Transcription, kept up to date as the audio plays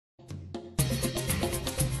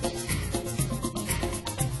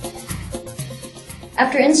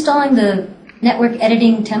After installing the network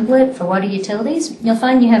editing template for water utilities, you'll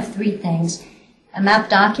find you have three things. A map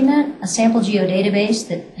document, a sample geodatabase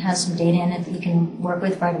that has some data in it that you can work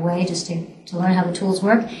with right away just to learn how the tools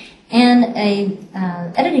work, and a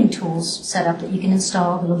editing tools setup that you can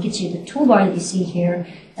install that will get you the toolbar that you see here,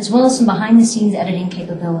 as well as some behind-the-scenes editing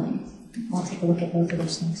capability. We'll take a look at both of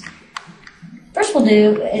those things. First we'll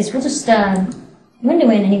do is we'll just window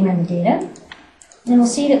in anywhere in the data, and we'll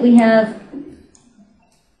see that we have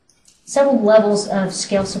several levels of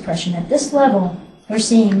scale suppression. At this level, we're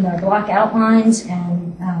seeing the block outlines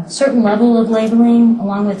and a certain level of labeling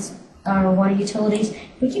along with our water utilities.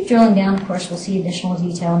 If we keep drilling down, of course, we'll see additional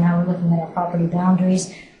detail. Now we're looking at our property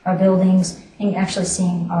boundaries, our buildings, and actually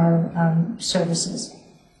seeing our services.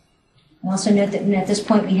 I'll also note that at this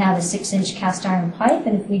point we have a 6-inch cast iron pipe,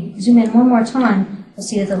 and if we zoom in one more time, we'll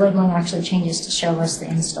see that the labeling actually changes to show us the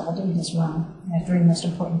install date as well. There are three most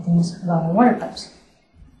important things about our water pipes.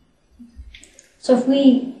 So if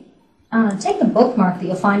we take the bookmark that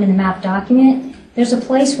you'll find in the map document, there's a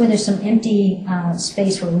place where there's some empty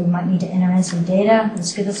space where we might need to enter in some data.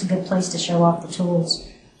 This gives us a good place to show off the tools.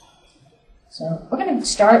 So we're going to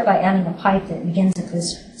start by adding a pipe that begins at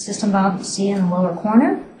this system valve you see in the lower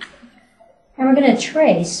corner. And we're going to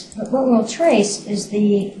trace, but what we'll trace is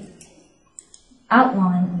the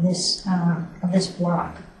outline of this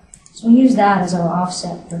block. So we'll use that as our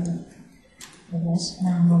offset for this,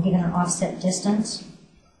 and we'll give it an offset distance.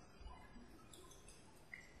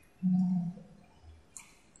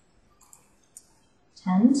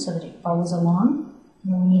 10, so that it follows along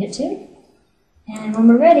when we need it to. And when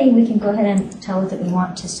we're ready, we can go ahead and tell it that we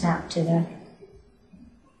want to snap to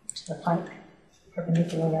the pipe,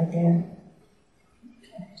 perpendicular right there.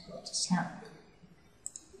 To snap.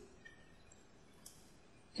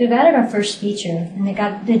 So we've added our first feature, and it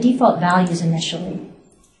got the default values initially.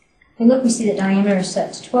 If we look, we see that diameter is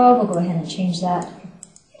set to 12. We'll go ahead and change that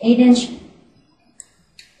to 8-inch.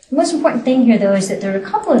 The most important thing here, though, is that there are a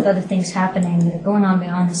couple of other things happening that are going on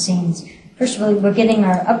behind the scenes. First of all, we're getting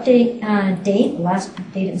our update date, the last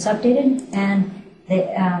date it's updated, and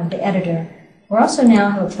the editor. We also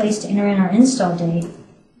now have a place to enter in our install date.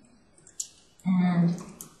 And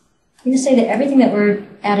I'm going to say that everything that we're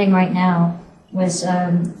adding right now was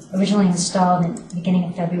originally installed at the beginning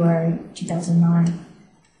of February 2009.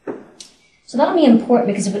 So that'll be important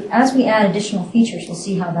because as we add additional features, we'll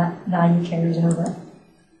see how that value carries over.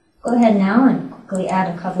 Go ahead now and quickly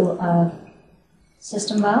add a couple of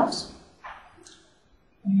system valves.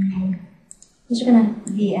 And these are going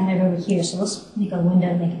to be added over here, so let's make a window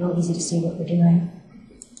to make it real easy to see what we're doing.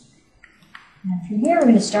 And from here, we're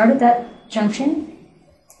going to start at that junction.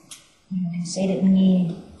 I'm going to say that we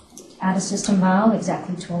need to add a system valve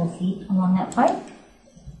exactly 12 feet along that pipe.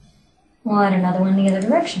 We'll add another one in the other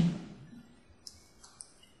direction.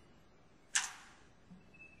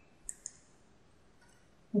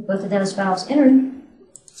 With both of those valves entered,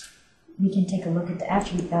 we can take a look at the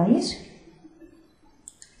attribute values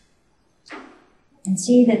and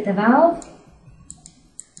see that the valve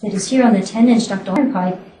that is here on the 10-inch ductile iron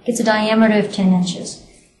pipe gets a diameter of 10 inches.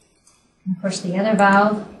 And of course, the other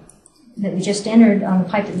valve that we just entered, on the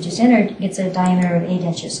pipe that we just entered, gets a diameter of 8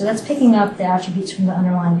 inches. So that's picking up the attributes from the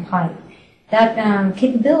underlying pipe. That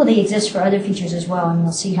capability exists for other features as well, and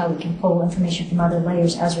we'll see how we can pull information from other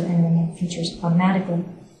layers as we're entering in features automatically.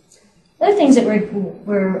 Other things that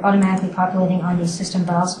we're automatically populating on these system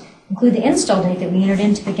valves include the install date that we entered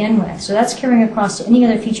in to begin with. So that's carrying across to any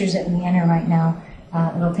other features that we enter right now.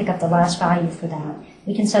 It'll pick up the last value for that.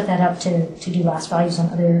 We can set that up to do last values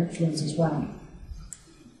on other fields as well.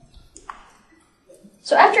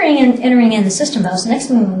 So after entering in the system valves, the next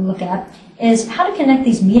thing we want to look at is how to connect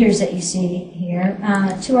these meters that you see here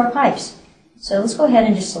to our pipes. So let's go ahead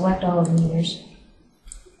and just select all of the meters.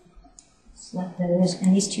 Select those,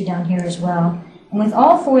 and these two down here as well. And with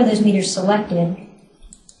all four of those meters selected,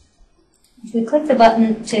 if we click the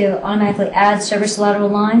button to automatically add service lateral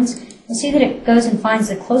lines, you'll see that it goes and finds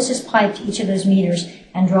the closest pipe to each of those meters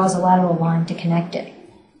and draws a lateral line to connect it.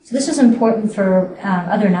 So this is important for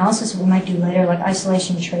other analysis that we might do later, like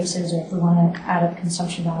isolation traces, or if we want to add up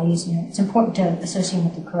consumption values. It's important to associate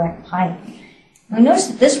with the correct pipe. And we notice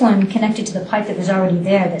that this one connected to the pipe that was already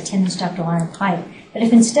there, that 10-inch ductile iron pipe. But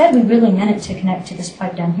if instead we really meant it to connect to this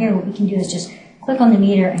pipe down here, what we can do is just click on the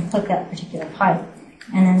meter and click that particular pipe.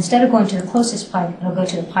 And then instead of going to the closest pipe, it'll go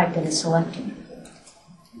to the pipe that is selected.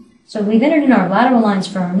 So we've entered in our lateral lines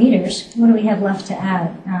for our meters. What do we have left to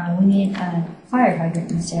add? We need a fire hydrant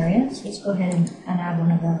in this area, so let's go ahead and add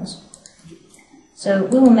one of those. So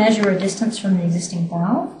we will measure a distance from the existing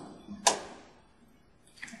valve.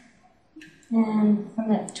 And from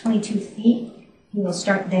that 22 feet, We will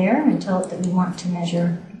start there and tell it that we want to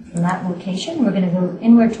measure from that location. We're going to go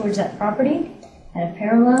inward towards that property at a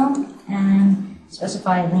parallel and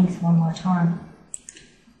specify length one more time.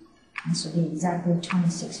 This will be exactly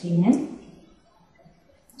 26 feet in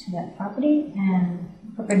to that property and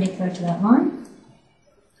perpendicular to that line.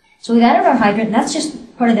 So we've added our hydrant, and that's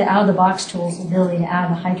just part of the out-of-the-box tools, the ability to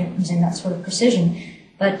add the hydrant using that sort of precision.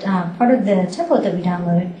 But part of the template that we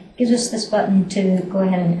downloaded gives us this button to go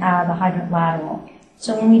ahead and add the hydrant lateral.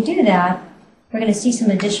 So when we do that, we're going to see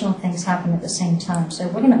some additional things happen at the same time. So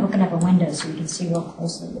we're going to open up a window so we can see real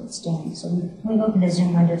closely what it's doing. So we've opened a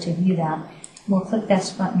zoom window to view that. We'll click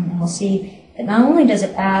this button and we'll see that not only does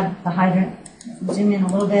it add the hydrant, if we zoom in a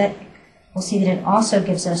little bit, we'll see that it also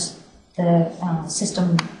gives us the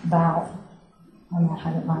system valve on that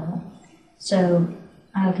hydrant lateral. So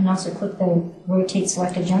I can also click the Rotate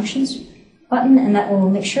Selected Junctions button, and that will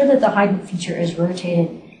make sure that the hydrant feature is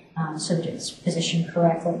rotated so that it's positioned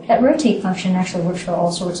correctly. That rotate function actually works for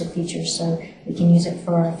all sorts of features, so we can use it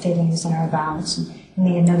for our fittings and our valves. And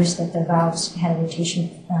we have noticed that the valves had a rotation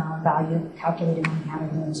value calculated when we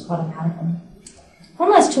added those automatically.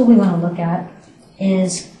 One last tool we want to look at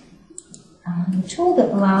is the tool that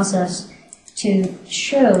allows us to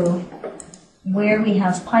show where we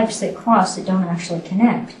have pipes that cross that don't actually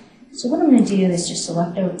connect. So what I'm going to do is just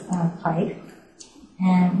select a pipe,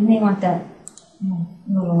 and we may want that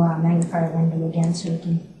little magnifier window again so we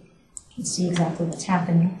can see exactly what's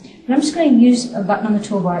happening. But I'm just going to use a button on the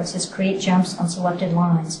toolbar that says Create Jumps on Selected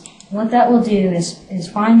Lines. And what that will do is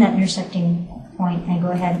find that intersecting point and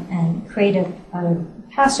go ahead and create a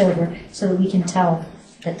passover so that we can tell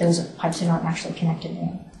that those pipes are not actually connected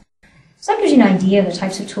in. So that gives you an idea of the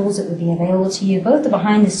types of tools that would be available to you, both the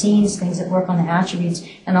behind-the-scenes things that work on the attributes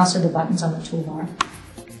and also the buttons on the toolbar.